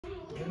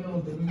Hey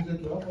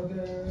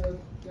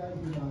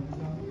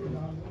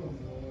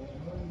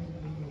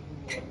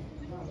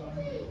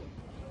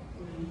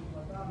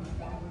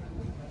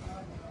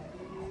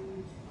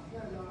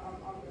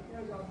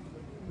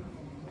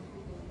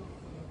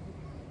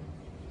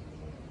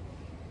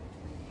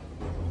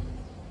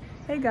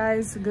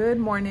guys, good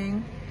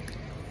morning.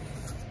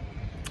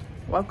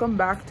 Welcome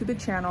back to the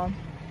channel.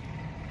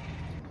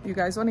 You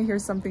guys want to hear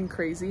something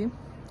crazy?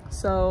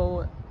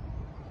 So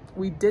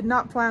we did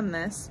not plan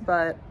this,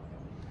 but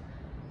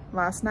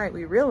last night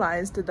we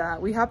realized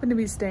that we happened to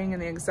be staying in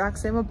the exact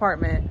same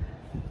apartment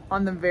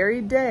on the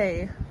very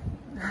day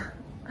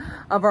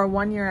of our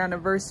 1-year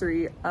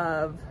anniversary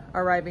of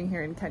arriving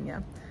here in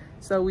Kenya.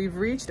 So we've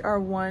reached our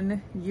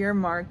 1-year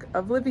mark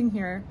of living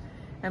here,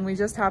 and we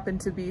just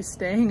happened to be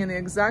staying in the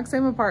exact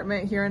same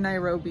apartment here in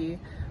Nairobi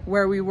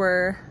where we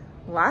were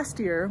last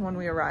year when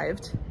we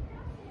arrived.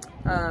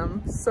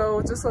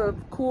 So just a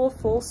cool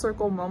full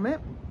circle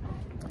moment,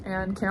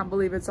 and can't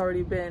believe it's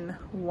already been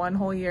 1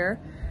 whole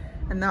year.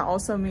 And that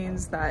also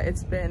means that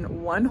it's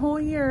been 1 whole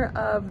year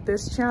of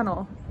this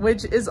channel,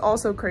 which is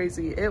also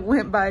crazy. It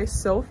went by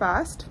so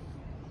fast,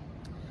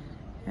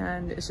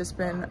 and it's just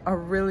been a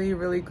really,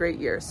 really great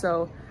year.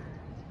 So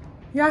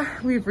yeah,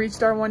 we've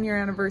reached our 1-year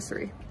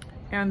anniversary.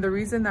 And the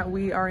reason that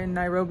we are in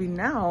Nairobi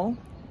now,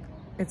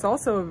 it's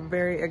also a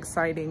very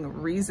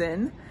exciting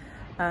reason.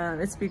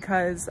 It's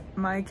because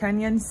my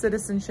Kenyan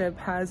citizenship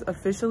has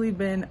officially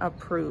been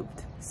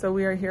approved. So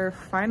we are here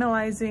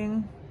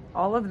finalizing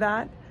all of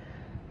that.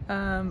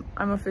 I'm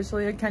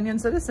officially a Kenyan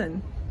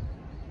citizen.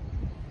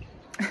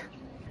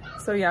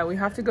 So yeah, we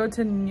have to go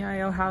to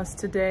Nyayo House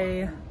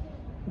today,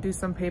 do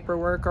some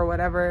paperwork or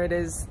whatever it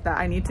is that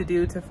I need to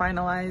do to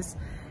finalize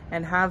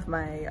and have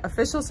my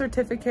official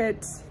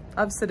certificate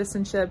of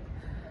citizenship.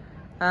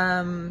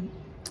 And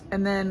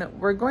then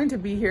we're going to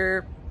be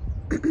here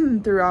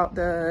throughout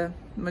the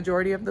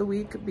majority of the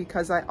week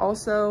because I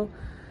also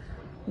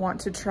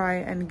want to try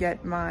and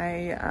get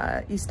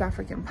my East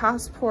African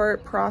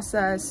passport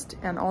processed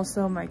and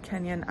also my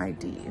Kenyan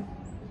ID.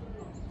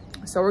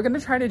 So we're going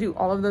to try to do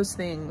all of those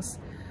things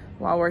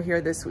while we're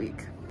here this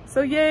week.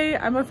 So yay,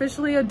 I'm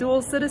officially a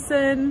dual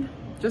citizen.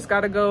 Just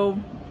got to go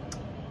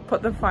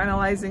put the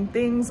finalizing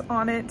things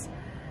on it.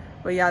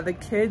 But yeah, the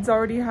kids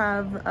already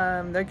have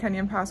their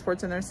Kenyan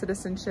passports and their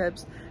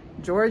citizenships.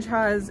 George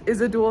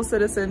is a dual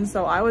citizen,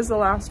 so I was the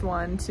last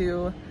one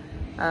to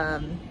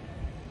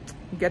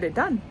get it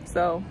done.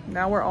 So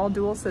now we're all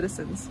dual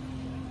citizens.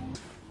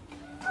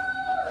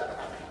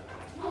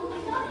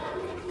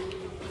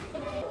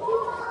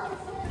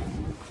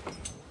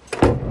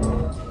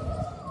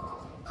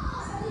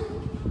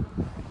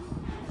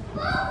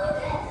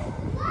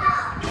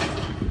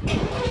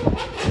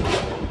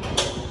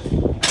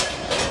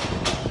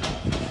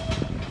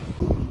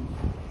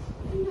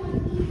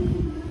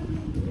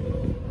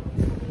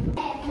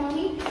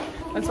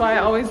 That's why I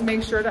always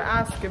make sure to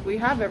ask if we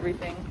have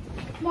everything.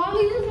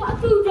 Mommy, this is what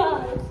food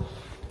does.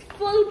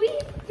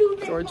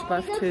 George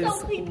left his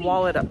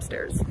wallet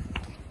upstairs.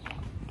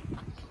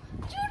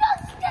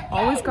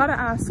 Always gotta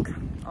ask.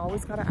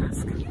 Always gotta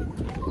ask.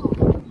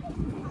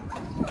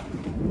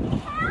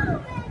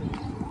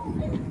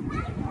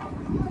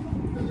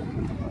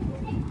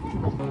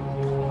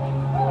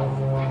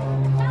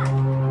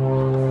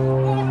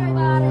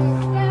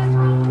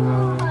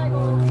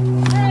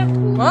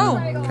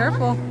 Whoa,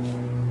 careful.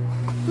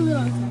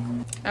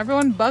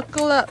 Everyone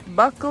buckle up,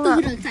 buckle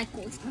up.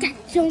 Motorcycles. Get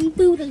some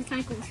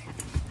motorcycles.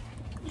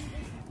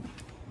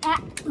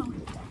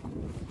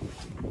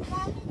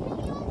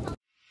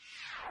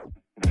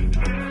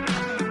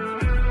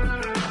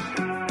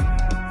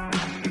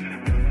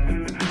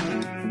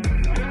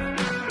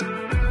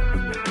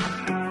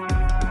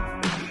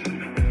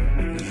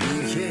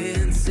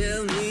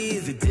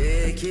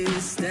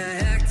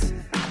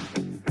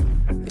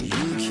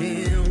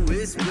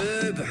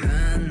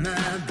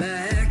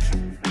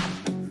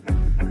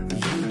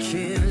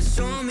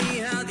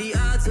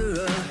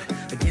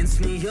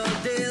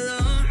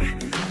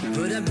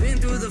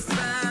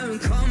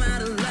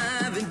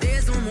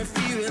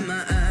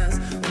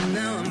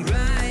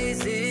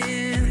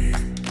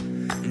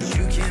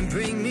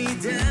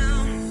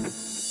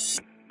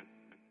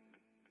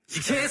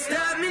 You can't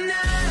stop me now.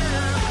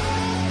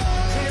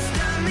 Can't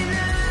stop me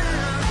now.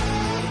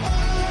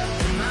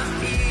 And my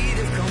feet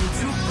have come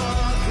too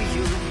far for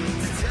you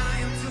to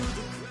tie them to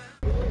the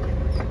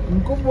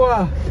ground.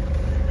 Mkubwa.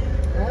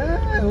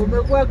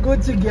 Umekuwa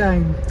Gucci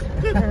gang.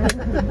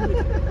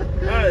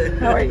 Hi.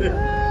 How are you?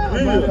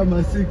 Habari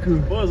masiku.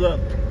 What's up?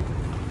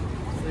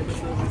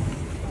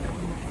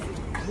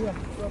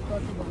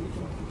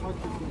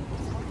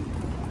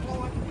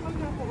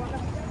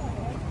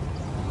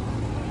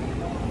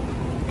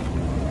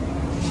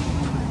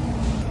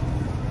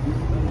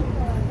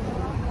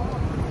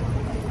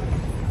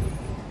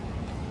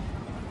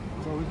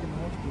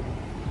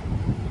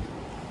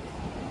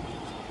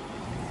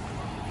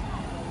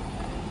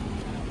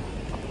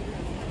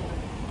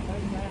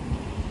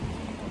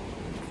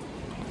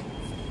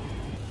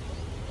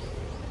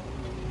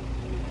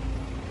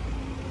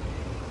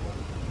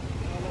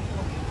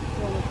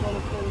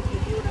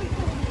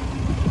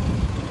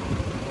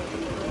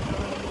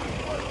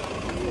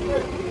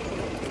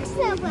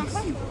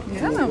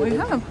 Yeah, we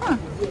have, huh?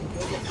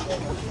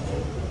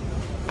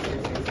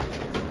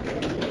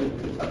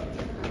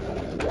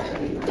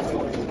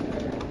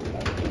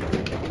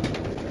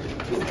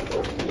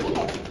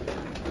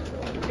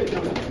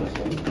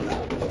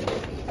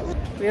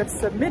 We have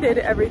submitted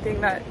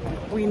everything that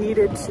we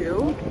needed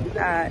to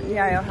at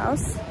Nyayo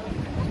House.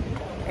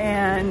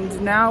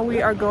 And now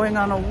we are going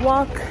on a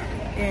walk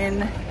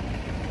in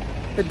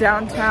the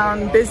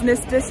downtown business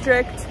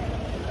district.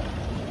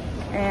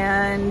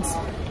 And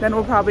then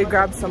we'll probably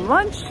grab some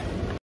lunch.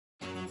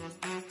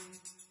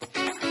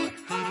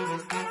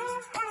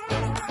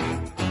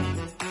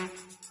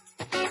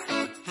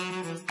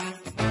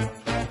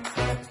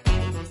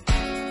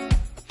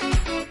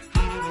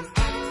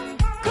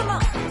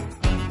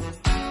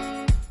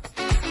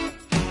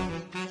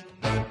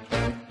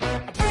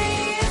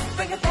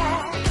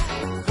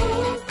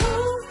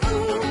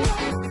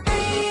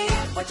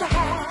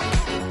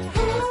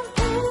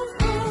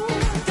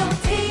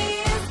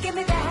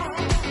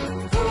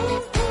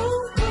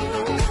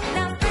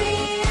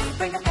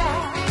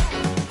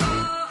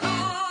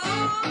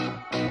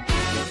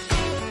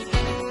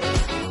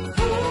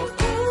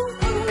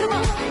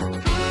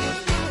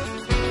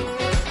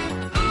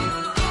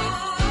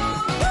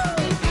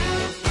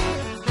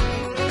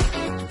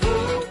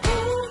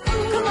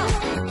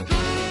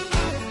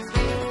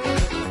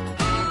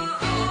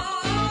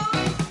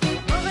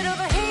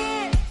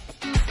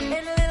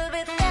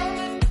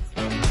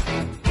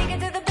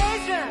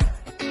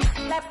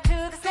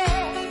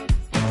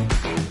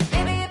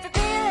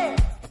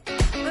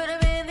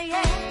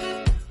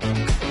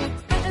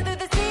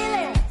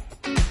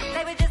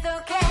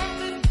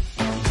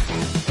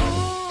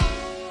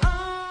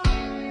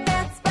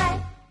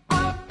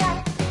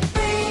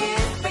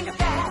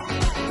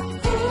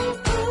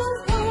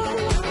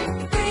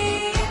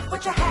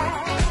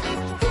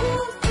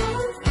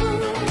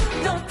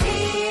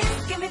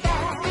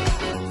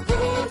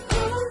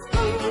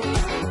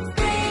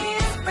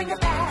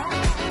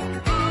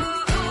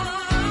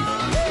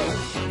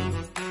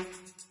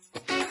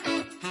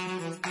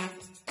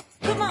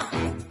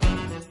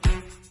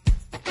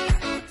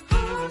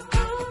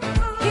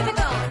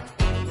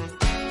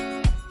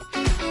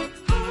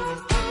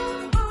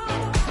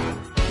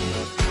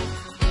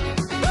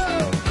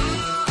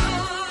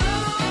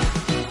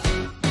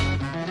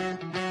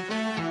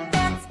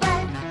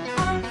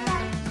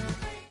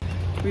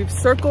 We've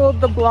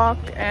circled the block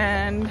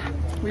and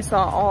we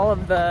saw all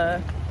of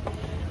the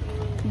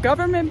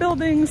government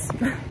buildings.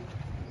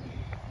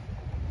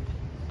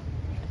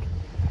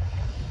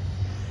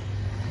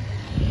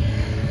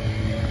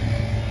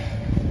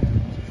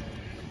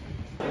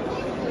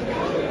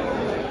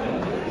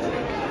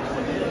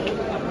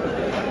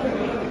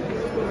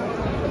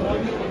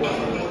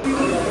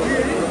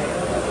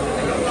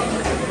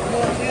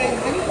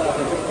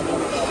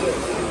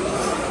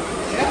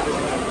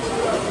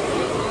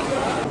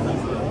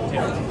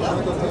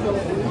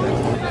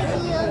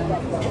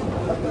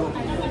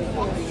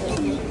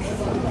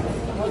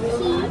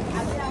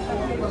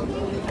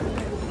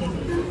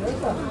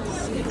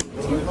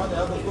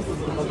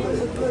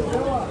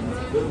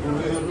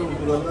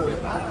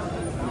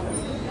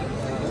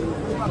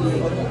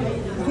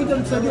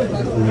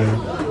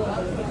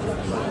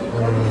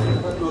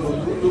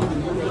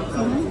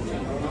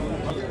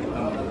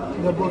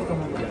 They're both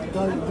coming.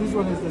 This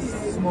one is the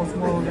small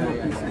little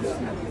pieces.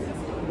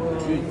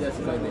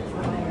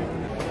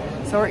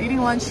 So we're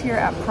eating lunch here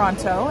at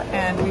Pronto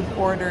and we've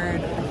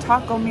ordered a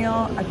taco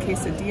meal, a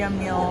quesadilla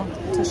meal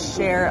to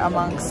share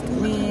amongst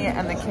me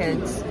and the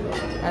kids.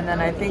 And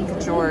then I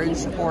think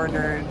George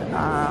ordered,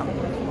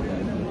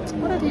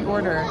 what did he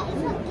order?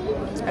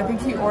 I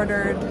think he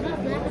ordered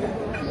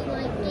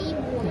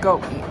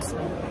goat meat.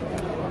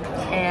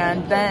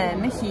 And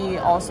then he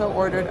also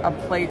ordered a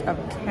plate of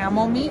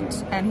camel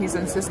meat and he's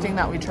insisting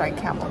that we try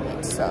camel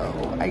meat.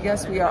 So I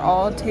guess we are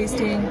all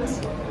tasting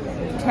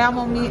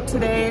camel meat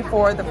today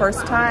for the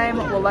first time.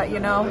 We'll let you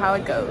know how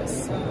it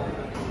goes.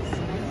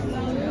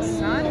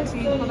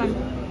 Santi, hold on.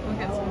 We'll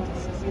get some.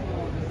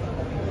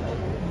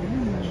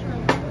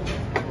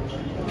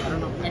 I don't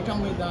know. I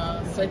come with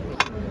a set.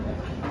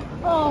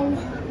 Oh,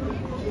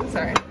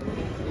 sorry.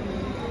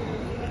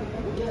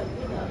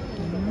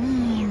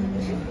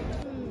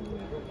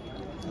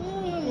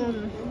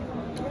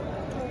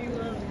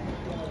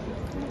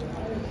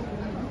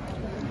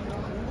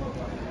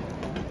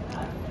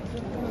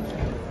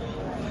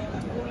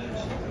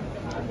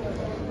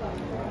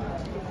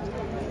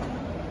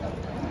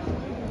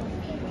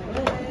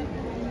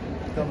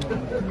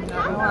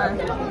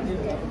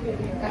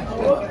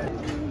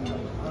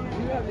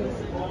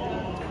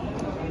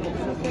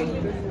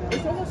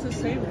 It's almost the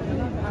same,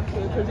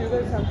 actually, because you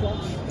guys have one.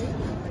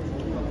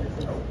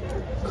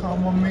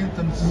 Camel meat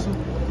and soup.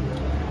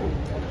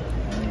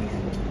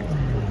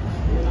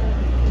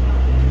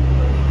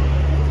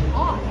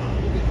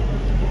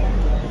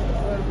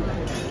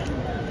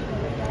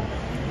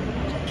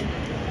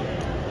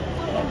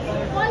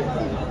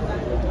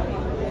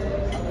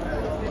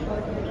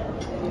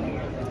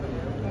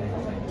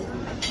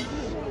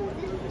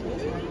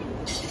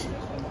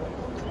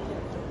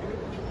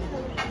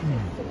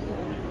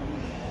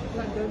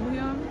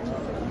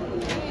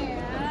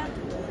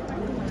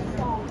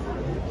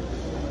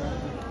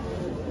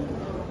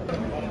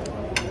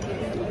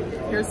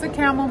 Here's the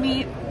camel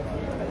meat.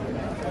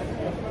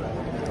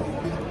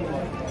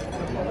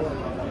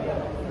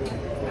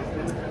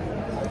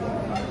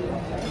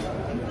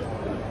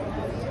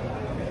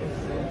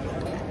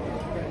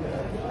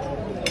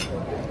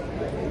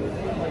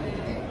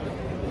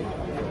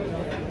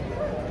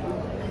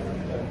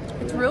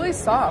 It's really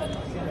soft,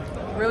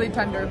 really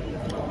tender.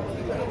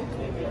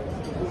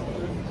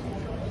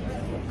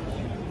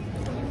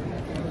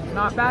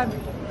 Not bad.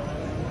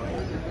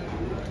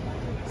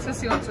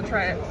 Sissy wants to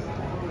try it.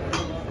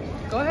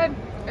 Go ahead,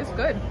 it's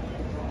good.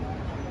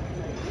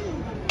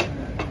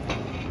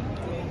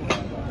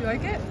 You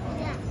like it?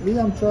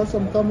 Liam, try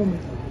some camel meat.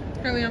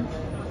 Here, Liam.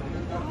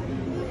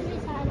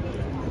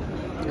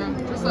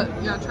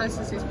 Yeah, try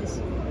Sissy's piece.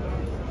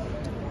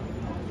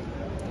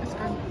 It's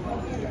good.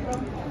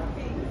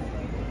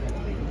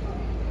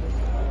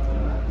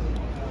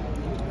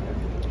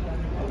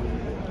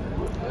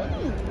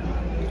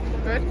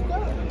 Good?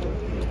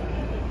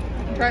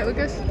 Try it,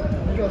 Lucas.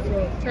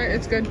 Try it,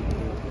 it's good.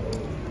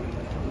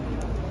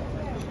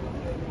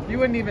 You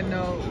wouldn't even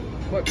know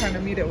what kind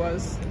of meat it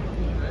was.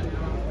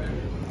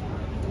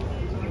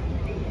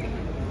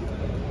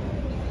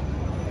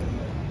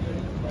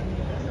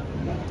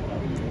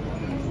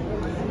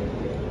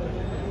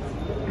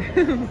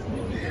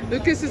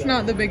 Lucas is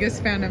not the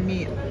biggest fan of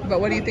meat,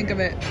 but what do you think of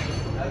it?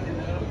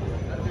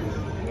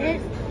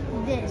 It's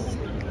this.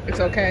 It's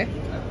okay?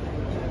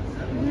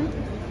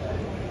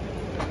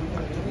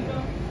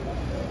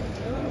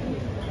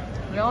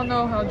 We all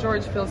know how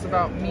George feels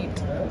about meat.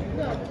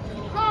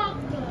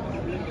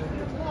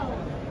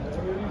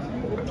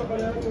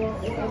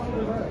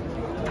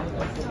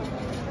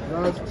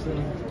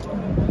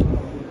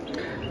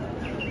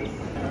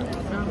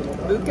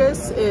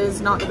 Lucas is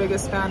not the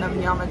biggest fan of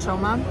nyama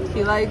choma.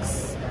 He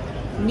likes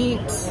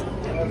meat.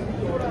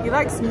 He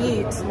likes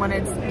meat when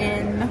it's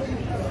in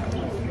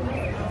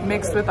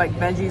mixed with like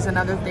veggies and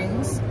other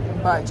things,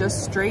 but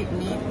just straight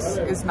meat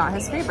is not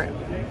his favorite,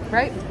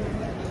 right?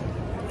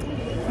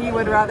 He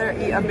would rather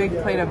eat a big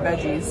plate of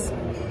veggies.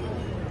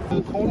 Do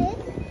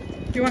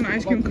you want an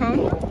ice cream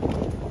cone?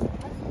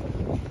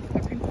 The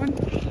pink one?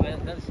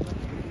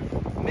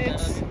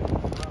 Mix.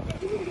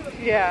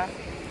 Yeah.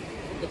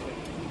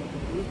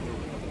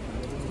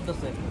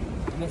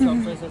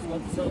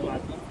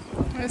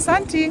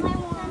 Santi.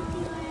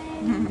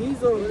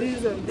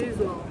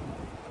 Diesel.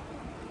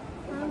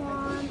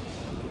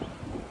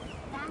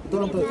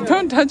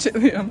 Don't touch it,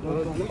 Liam.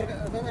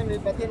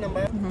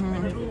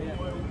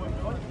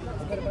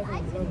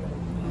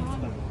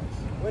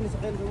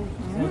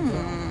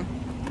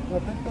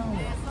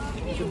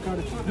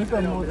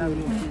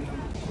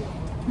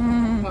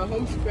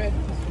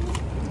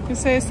 You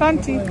say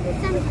Santi.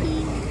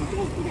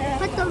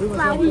 Put the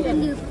flowers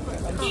in your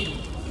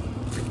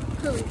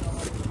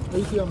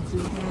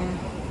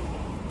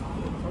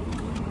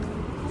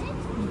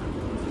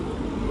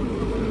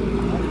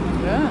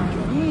Yeah.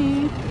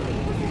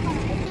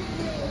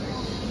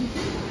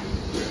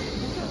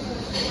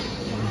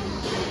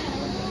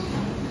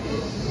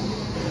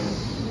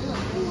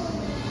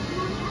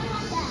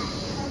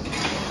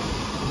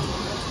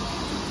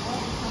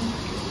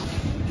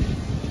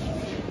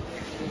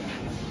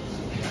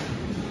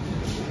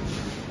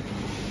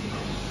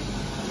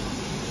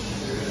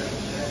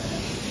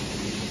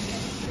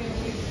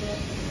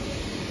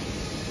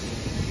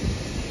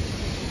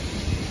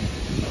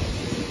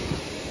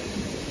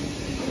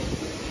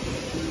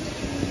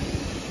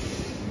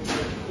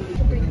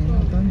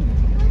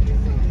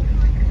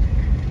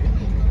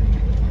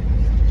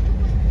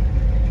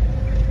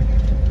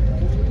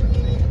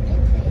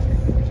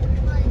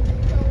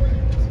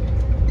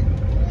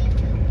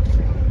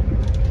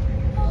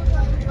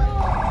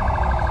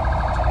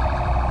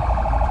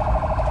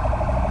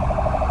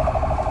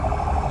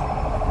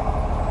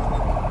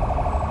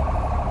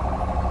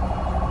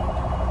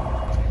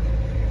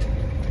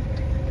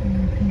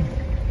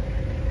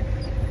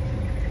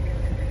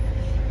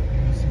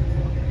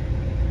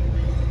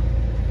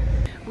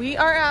 We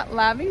are at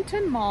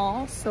Lavington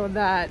Mall so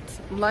that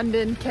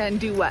Londyn can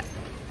do what?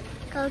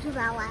 Go to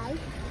ballet.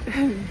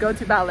 Go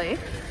to ballet.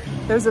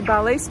 There's a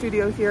ballet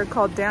studio here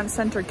called Dance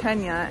Center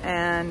Kenya,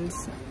 and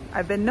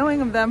I've been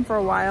knowing of them for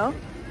a while.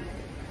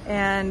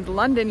 And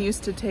Londyn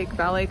used to take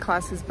ballet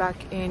classes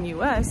back in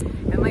US,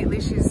 and lately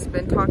she's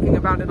been talking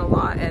about it a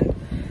lot and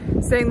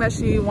saying that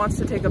she wants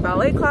to take a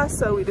ballet class,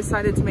 so we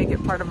decided to make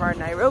it part of our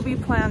Nairobi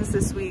plans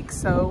this week.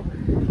 So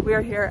we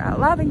are here at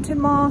Lavington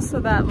Mall so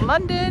that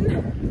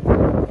Londyn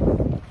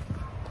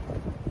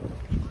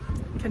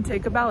can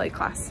take a ballet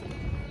class.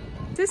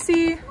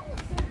 Sissy,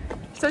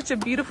 such a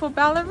beautiful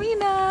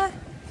ballerina.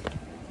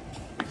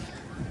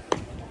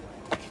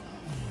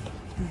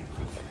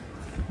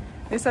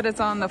 They said it's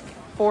on the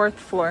 4th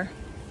floor.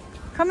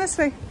 Come this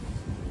way.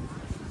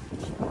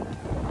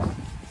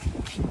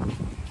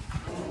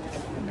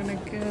 I'm gonna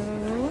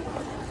go.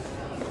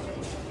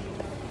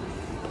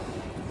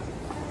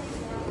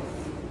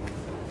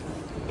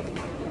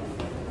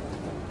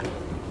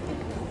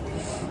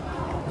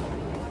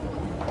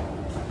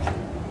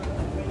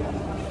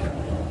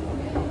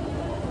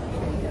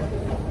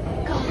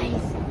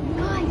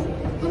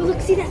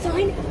 see that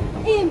sign?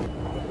 And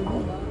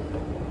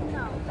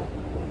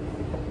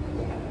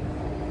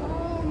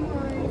oh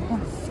my,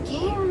 that's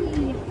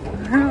scary.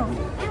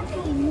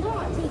 Actually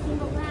not taking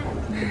the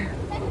ladder.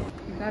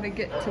 You gotta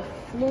get to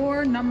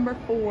floor number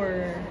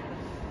 4.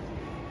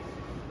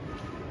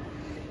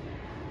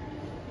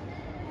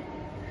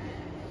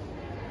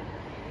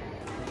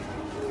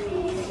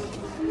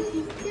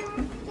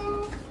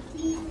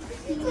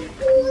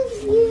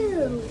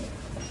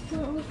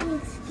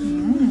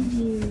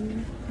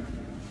 You.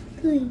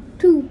 3,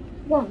 2,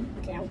 1.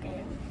 Down,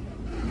 down.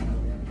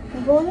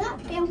 We're going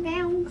up, down,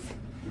 down.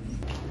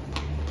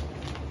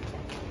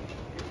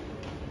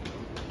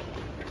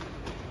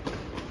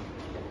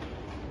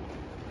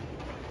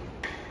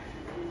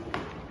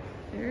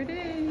 There it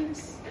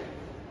is.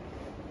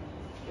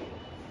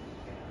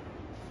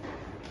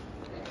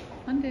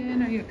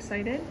 Londynn, are you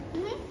excited?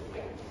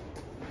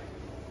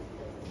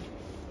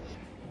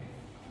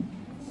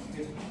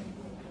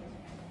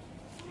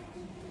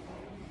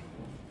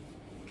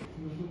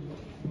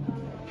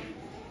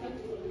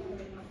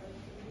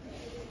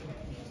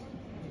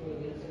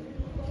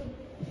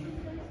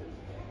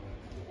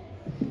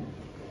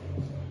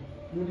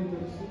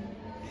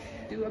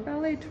 Do a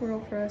ballet twirl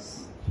for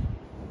us.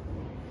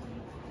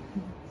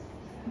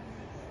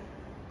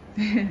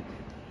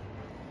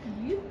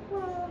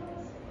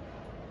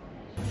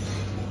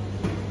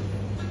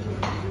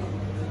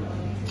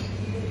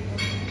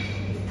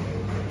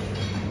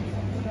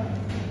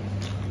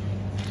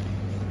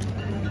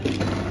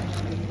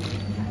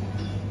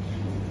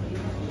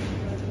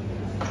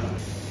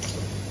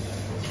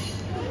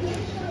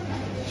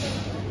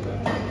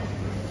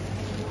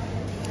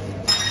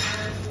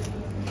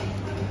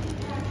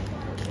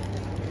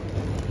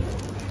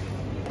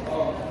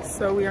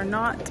 So we are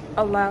not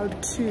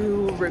allowed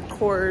to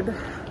record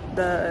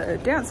the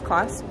dance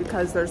class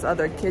because there's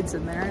other kids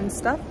in there and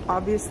stuff.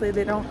 Obviously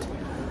they don't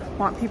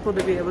want people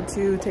to be able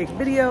to take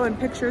video and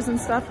pictures and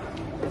stuff.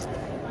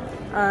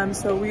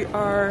 So we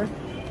are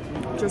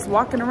just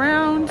walking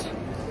around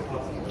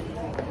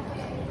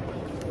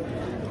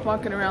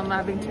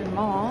Lavington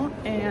Mall,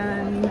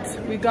 and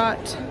we got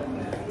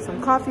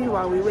some coffee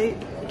while we wait.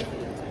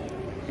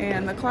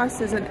 And the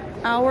class is an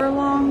hour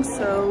long,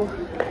 so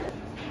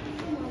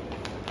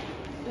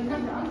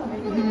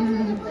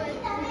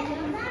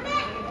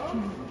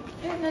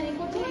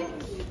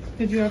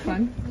Did you have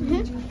fun?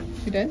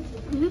 Mm-hmm. You did?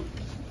 Mm-hmm.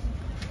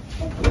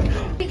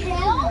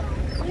 Hell?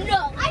 No,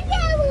 I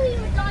can't believe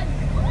you got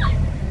caught.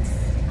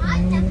 I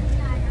definitely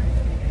got it.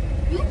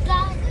 You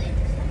got it.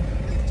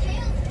 The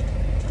tail.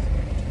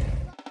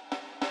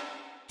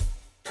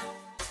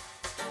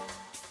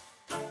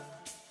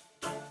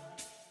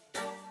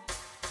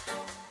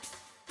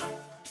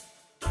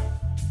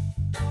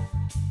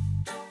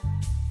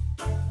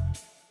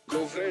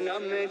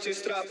 Government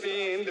is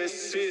trapping the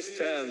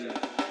system.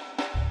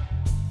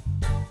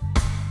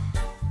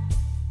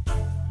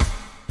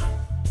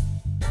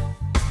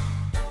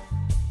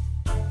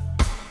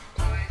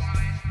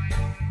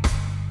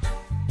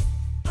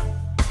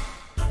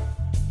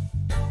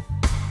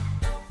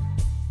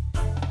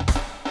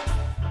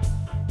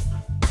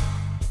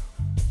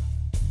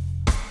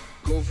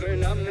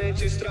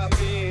 Government is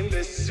trapping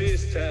the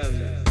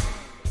system.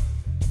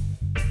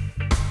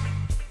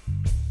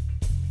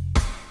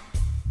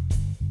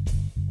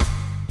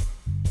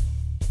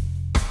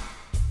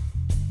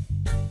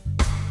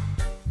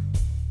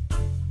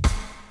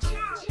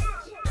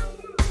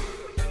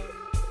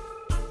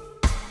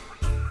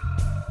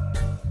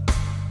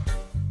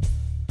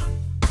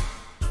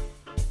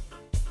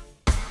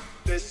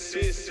 The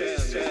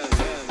system.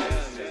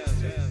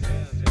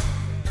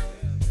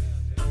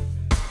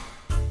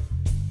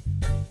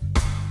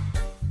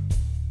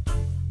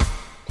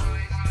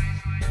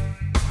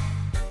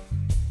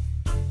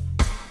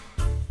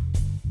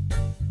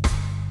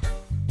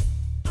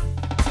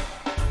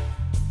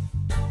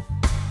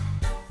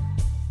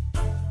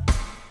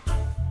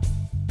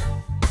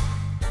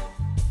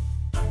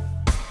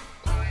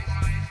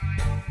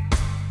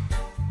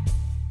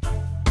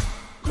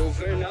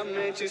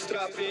 Government is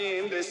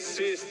trapping the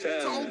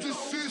system.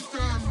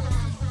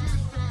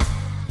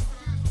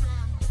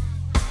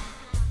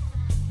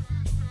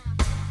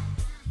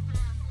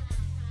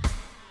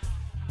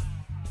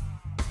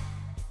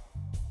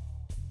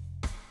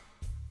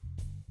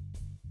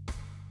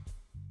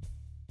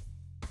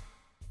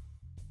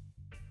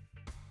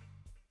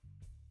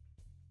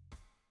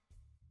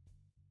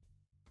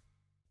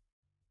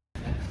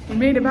 We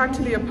made it back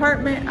to the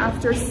apartment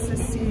after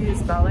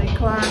Sissy's ballet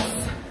class.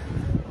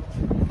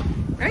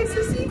 Right,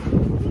 Sissy?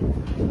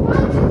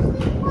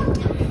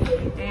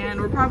 And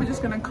we're probably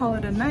just gonna call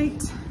it a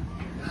night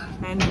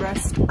and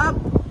rest up.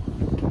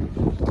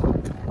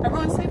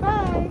 Everyone say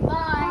bye.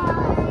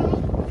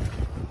 Bye.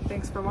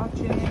 Thanks for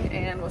watching,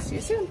 and we'll see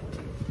you soon.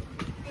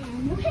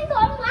 And you can go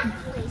last,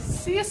 please.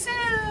 See you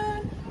soon.